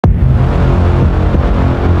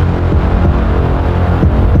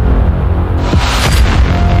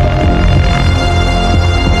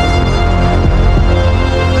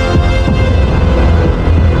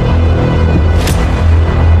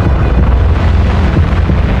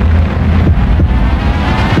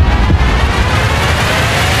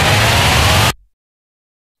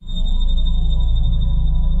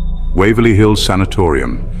Waverly Hills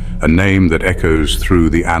Sanatorium, a name that echoes through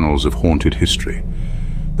the annals of haunted history.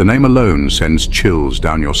 The name alone sends chills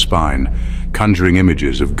down your spine, conjuring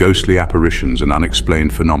images of ghostly apparitions and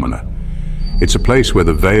unexplained phenomena. It's a place where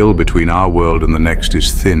the veil between our world and the next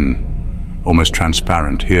is thin, almost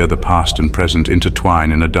transparent. Here the past and present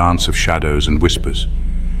intertwine in a dance of shadows and whispers.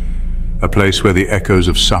 A place where the echoes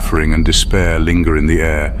of suffering and despair linger in the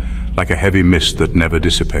air, like a heavy mist that never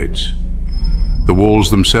dissipates. The walls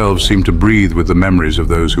themselves seem to breathe with the memories of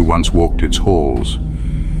those who once walked its halls.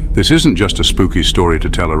 This isn't just a spooky story to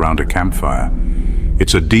tell around a campfire.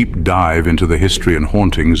 It's a deep dive into the history and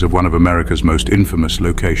hauntings of one of America's most infamous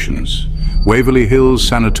locations. Waverly Hills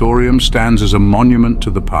Sanatorium stands as a monument to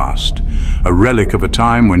the past, a relic of a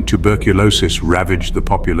time when tuberculosis ravaged the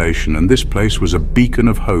population, and this place was a beacon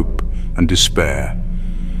of hope and despair.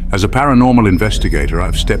 As a paranormal investigator,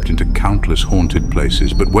 I've stepped into countless haunted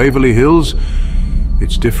places, but Waverly Hills,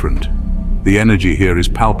 it's different. The energy here is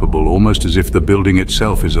palpable, almost as if the building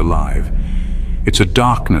itself is alive. It's a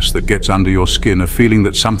darkness that gets under your skin, a feeling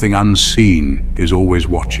that something unseen is always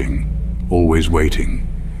watching, always waiting.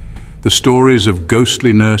 The stories of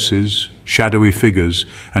ghostly nurses, shadowy figures,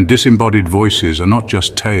 and disembodied voices are not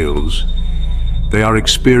just tales. They are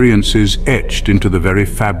experiences etched into the very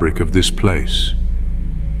fabric of this place.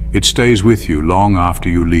 It stays with you long after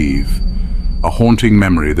you leave, a haunting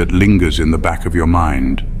memory that lingers in the back of your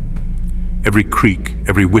mind. Every creak,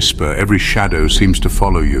 every whisper, every shadow seems to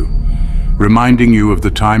follow you, reminding you of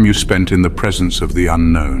the time you spent in the presence of the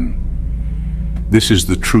unknown. This is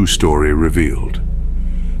the true story revealed.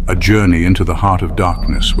 A journey into the heart of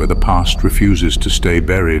darkness where the past refuses to stay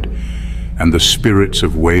buried and the spirits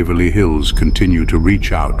of Waverly Hills continue to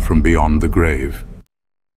reach out from beyond the grave.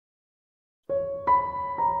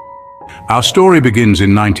 Our story begins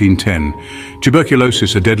in 1910.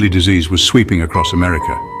 Tuberculosis, a deadly disease, was sweeping across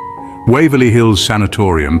America. Waverly Hills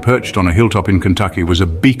Sanatorium, perched on a hilltop in Kentucky, was a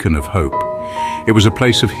beacon of hope. It was a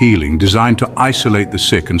place of healing, designed to isolate the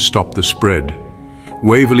sick and stop the spread.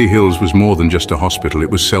 Waverly Hills was more than just a hospital. It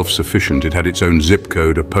was self-sufficient. It had its own zip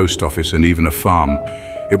code, a post office, and even a farm.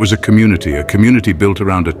 It was a community built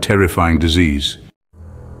around a terrifying disease.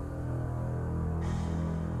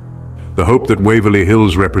 The hope that Waverly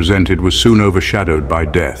Hills represented was soon overshadowed by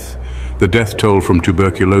death. The death toll from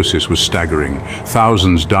tuberculosis was staggering.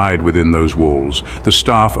 Thousands died within those walls. The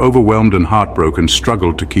staff, overwhelmed and heartbroken,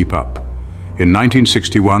 struggled to keep up. In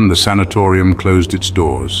 1961, the sanatorium closed its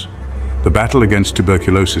doors. The battle against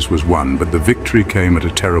tuberculosis was won, but the victory came at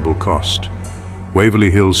a terrible cost.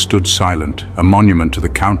 Waverly Hills stood silent, a monument to the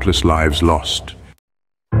countless lives lost.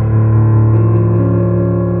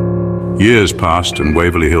 Years passed and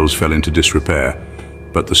Waverly Hills fell into disrepair,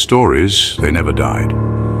 but the stories, they never died.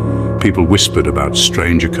 People whispered about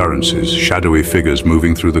strange occurrences, shadowy figures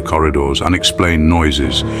moving through the corridors, unexplained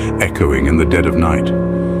noises echoing in the dead of night.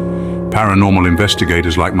 Paranormal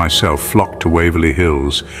investigators like myself flocked to Waverly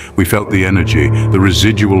Hills. We felt the energy, the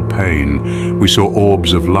residual pain. We saw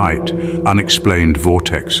orbs of light, unexplained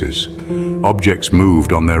vortexes. Objects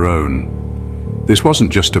moved on their own. This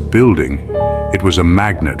wasn't just a building, it was a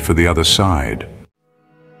magnet for the other side.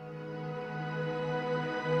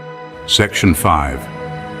 Section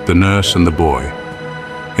 5. The Nurse and the Boy.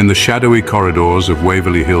 In the shadowy corridors of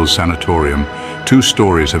Waverly Hills Sanatorium, two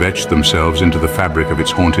stories have etched themselves into the fabric of its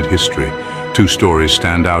haunted history. Two stories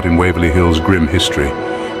stand out in Waverly Hills' grim history,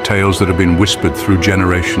 tales that have been whispered through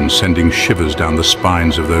generations, sending shivers down the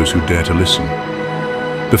spines of those who dare to listen.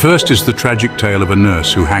 The first is the tragic tale of a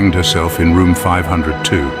nurse who hanged herself in room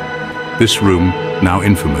 502. This room, now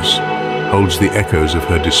infamous, holds the echoes of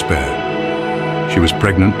her despair. She was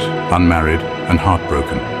pregnant, unmarried, and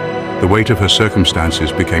heartbroken. The weight of her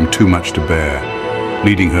circumstances became too much to bear,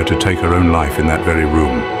 leading her to take her own life in that very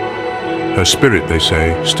room. Her spirit, they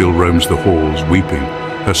say, still roams the halls, weeping.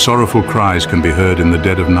 Her sorrowful cries can be heard in the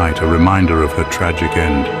dead of night, a reminder of her tragic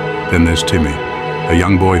end. Then there's Timmy, a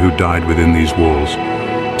young boy who died within these walls.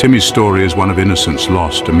 Timmy's story is one of innocence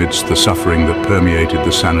lost amidst the suffering that permeated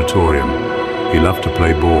the sanatorium. He loved to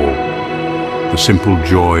play ball. The simple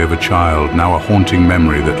joy of a child, now a haunting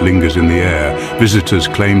memory that lingers in the air. Visitors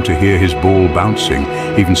claim to hear his ball bouncing,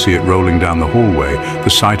 even see it rolling down the hallway. The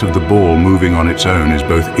sight of the ball moving on its own is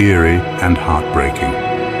both eerie and heartbreaking.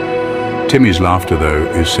 Timmy's laughter, though,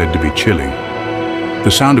 is said to be chilling. The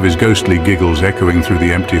sound of his ghostly giggles echoing through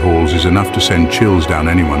the empty halls is enough to send chills down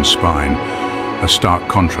anyone's spine, a stark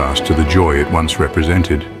contrast to the joy it once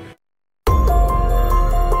represented.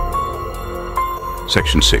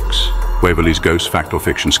 Section 6. Waverly's Ghost, Fact or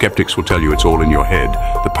Fiction. Skeptics will tell you it's all in your head,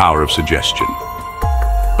 the power of suggestion.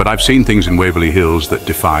 But I've seen things in Waverly Hills that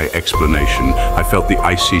defy explanation. I felt the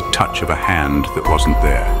icy touch of a hand that wasn't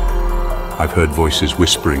there. I've heard voices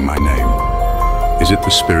whispering my name. Is it the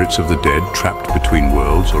spirits of the dead trapped between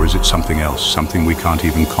worlds, or is it something else, something we can't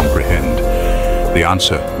even comprehend? The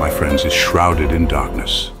answer, my friends, is shrouded in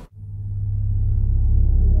darkness.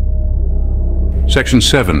 Section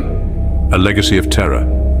 7. A Legacy of Terror.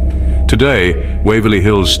 Today, Waverly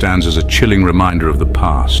Hills stands as a chilling reminder of the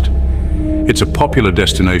past. It's a popular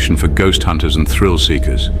destination for ghost hunters and thrill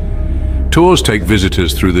seekers. Tours take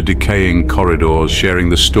visitors through the decaying corridors, sharing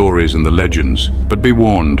the stories and the legends. But be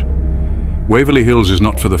warned, Waverly Hills is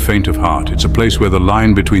not for the faint of heart. It's a place where the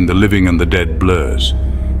line between the living and the dead blurs.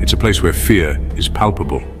 It's a place where fear is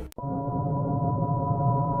palpable.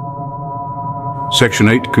 Section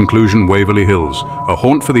 8, Conclusion. Waverly Hills, a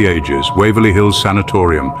haunt for the ages. Waverly Hills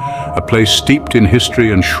Sanatorium, a place steeped in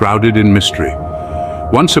history and shrouded in mystery.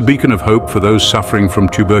 Once a beacon of hope for those suffering from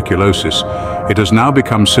tuberculosis, it has now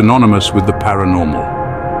become synonymous with the paranormal.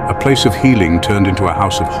 A place of healing turned into a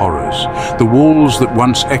house of horrors. The walls that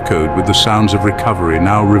once echoed with the sounds of recovery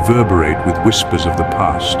now reverberate with whispers of the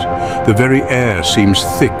past. The very air seems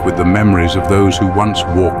thick with the memories of those who once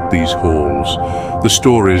walked these halls. The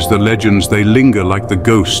stories, the legends, they linger like the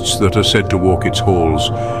ghosts that are said to walk its halls.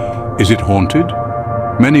 Is it haunted?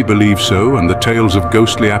 Many believe so, and the tales of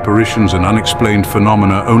ghostly apparitions and unexplained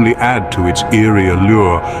phenomena only add to its eerie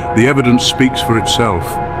allure. The evidence speaks for itself.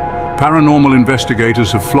 Paranormal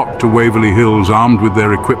investigators have flocked to Waverly Hills armed with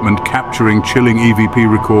their equipment, capturing chilling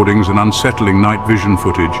EVP recordings and unsettling night vision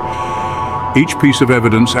footage. Each piece of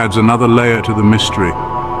evidence adds another layer to the mystery.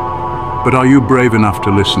 But are you brave enough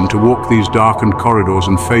to listen, to walk these darkened corridors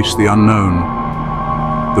and face the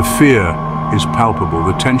unknown? The fear is palpable,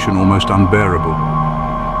 the tension almost unbearable.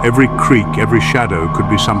 Every creak, every shadow could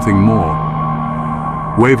be something more.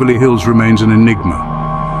 Waverly Hills remains an enigma.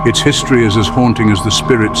 Its history is as haunting as the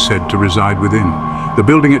spirits said to reside within. The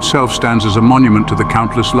building itself stands as a monument to the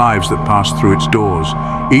countless lives that passed through its doors,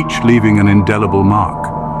 each leaving an indelible mark.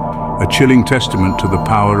 A chilling testament to the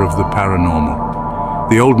power of the paranormal.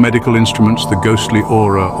 The old medical instruments, the ghostly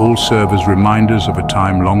aura, all serve as reminders of a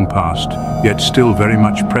time long past, yet still very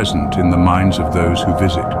much present in the minds of those who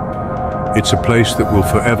visit. It's a place that will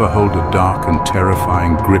forever hold a dark and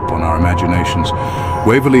terrifying grip on our imaginations.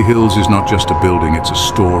 Waverly Hills is not just a building, it's a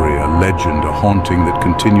story, a legend, a haunting that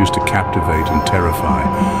continues to captivate and terrify.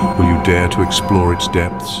 Will you dare to explore its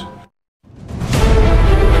depths?